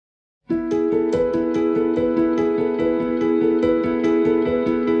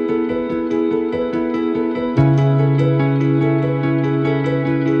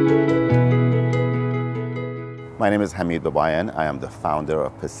My name is Hamid Babaeian. I am the founder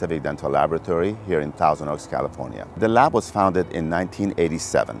of Pacific Dental Laboratory here in Thousand Oaks, California. The lab was founded in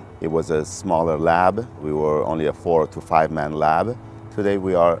 1987. It was a smaller lab. We were only a 4 to 5 man lab. Today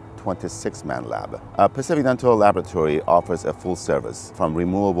we are a 26-man lab. Pacific Dental Laboratory offers a full service from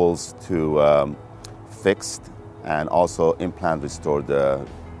removables to fixed and also implant restored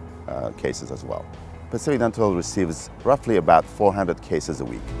cases as well. Pacific Dental receives roughly about 400 cases a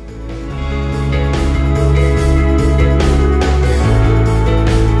week.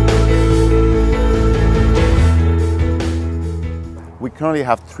 We currently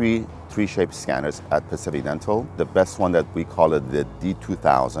have three 3Shape scanners at Pacific Dental. The best one that we call it the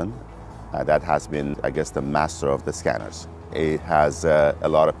D2000. That has been, I guess, the master of the scanners. It has a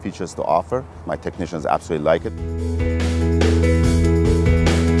lot of features to offer. My technicians absolutely like it.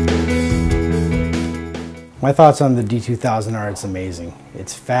 My thoughts on the D2000 are it's amazing.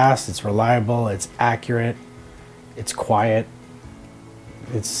 It's fast, it's reliable, it's accurate, it's quiet.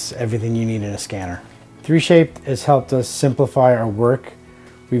 It's everything you need in a scanner. 3Shape has helped us simplify our work.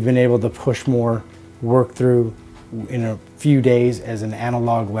 We've been able to push more work through in a few days as an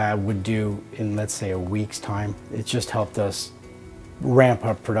analog lab would do in, let's say, a week's time. It's just helped us ramp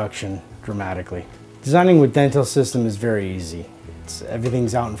up production dramatically. Designing with dental system is very easy.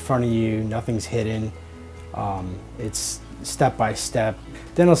 Everything's out in front of you, nothing's hidden. It's step by step.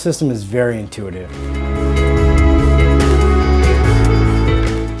 Dental system is very intuitive.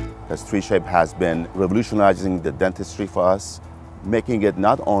 As 3Shape has been revolutionizing the dentistry for us, making it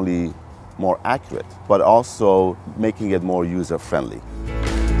not only more accurate, but also making it more user-friendly.